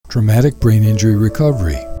Traumatic brain injury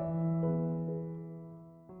recovery.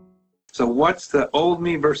 So what's the old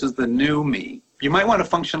me versus the new me? You might want to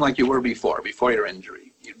function like you were before your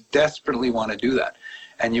injury. You desperately want to do that.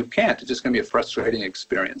 And you can't. It's just going to be a frustrating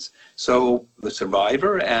experience. So the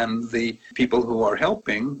survivor and the people who are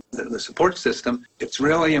helping, the support system, it's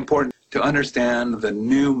really important to understand the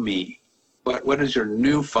new me. What is your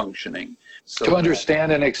new functioning? So to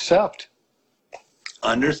understand and accept.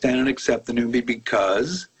 Understand and accept the new me,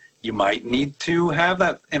 because you might need to have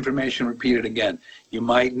that information repeated again. You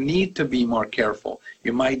might need to be more careful.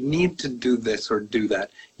 You might need to do this or do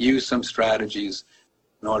that. Use some strategies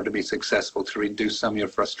in order to be successful, to reduce some of your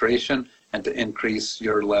frustration and to increase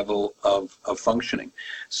your level of functioning.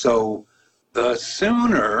 So the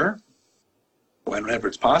sooner, whenever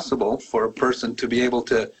it's possible, for a person to be able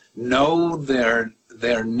to know their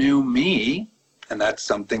new me, and that's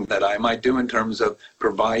something that I might do in terms of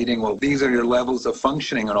providing, well, these are your levels of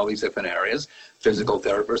functioning in all these different areas. Physical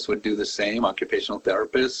therapists would do the same, occupational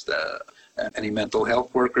therapists, any mental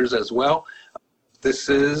health workers as well. This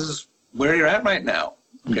is where you're at right now.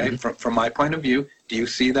 Okay, from my point of view, do you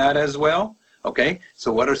see that as well? Okay,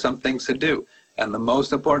 so what are some things to do? And the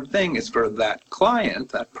most important thing is for that client,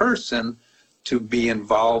 that person, to be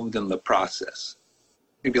involved in the process.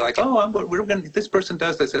 You'd be like, this person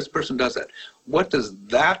does this person does that. What does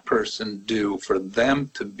that person do for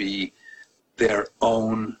them to be their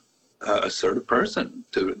own assertive person,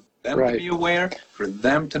 to them to be aware, for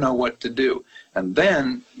them to know what to do? And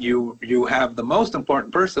then you have the most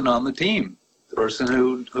important person on the team, the person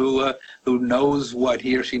who knows what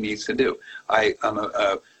he or she needs to do. I'm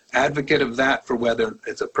an advocate of that, for whether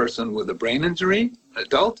it's a person with a brain injury, an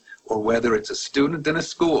adult, or whether it's a student in a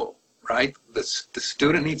school, right? The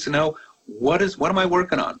student needs to know, what am I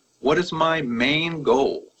working on? What is my main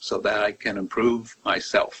goal, so that I can improve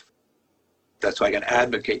myself? That's why I can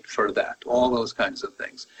advocate for that, all those kinds of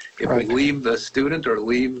things. If we leave the student or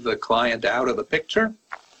leave the client out of the picture,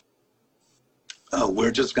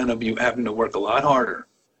 we're just going to be having to work a lot harder.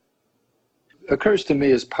 It occurs to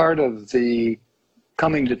me, as part of the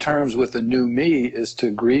coming to terms with the new me, is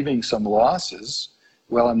to grieving some losses.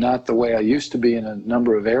 Well, I'm not the way I used to be in a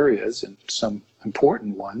number of areas, and some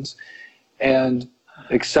important ones, and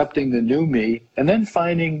accepting the new me, and then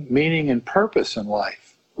finding meaning and purpose in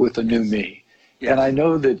life with the new me. Yes. And I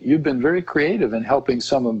know that you've been very creative in helping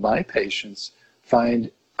some of my patients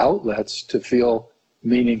find outlets to feel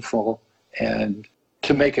meaningful and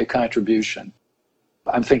to make a contribution.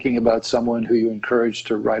 I'm thinking about someone who you encouraged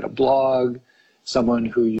to write a blog, someone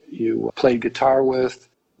who you played guitar with.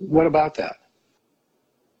 What about that?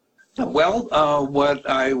 Well, what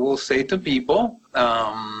I will say to people,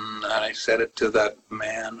 and I said it to that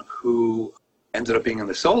man who ended up being in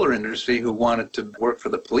the solar industry, who wanted to work for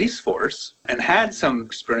the police force and had some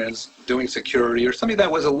experience doing security or something that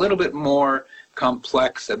was a little bit more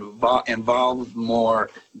complex, that involved more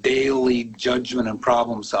daily judgment and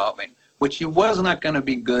problem solving, which he was not going to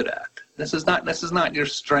be good at. This is not your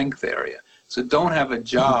strength area. So don't have a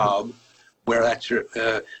job where that's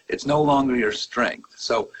it's no longer your strength.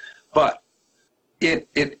 So, but it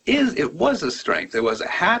was a strength. It was a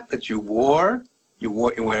hat that you wore. You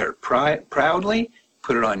wear it proudly.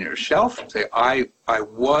 Put it on your shelf. Say, I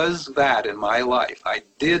was that in my life. I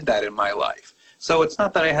did that in my life. So it's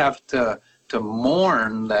not that I have to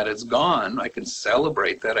mourn that it's gone. I can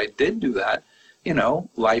celebrate that I did do that. You know,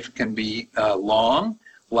 life can be long.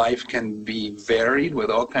 Life can be varied with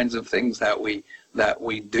all kinds of things that we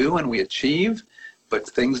do and we achieve, but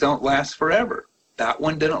things don't last forever. That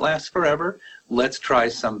one didn't last forever. Let's try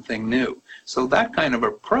something new. So that kind of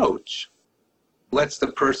approach lets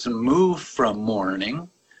the person move from mourning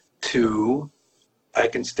to, I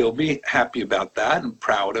can still be happy about that and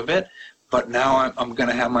proud of it, but now I'm going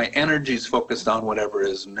to have my energies focused on whatever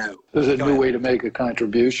is new. There's a new way to make a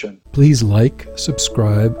contribution. Please like,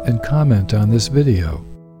 subscribe, and comment on this video.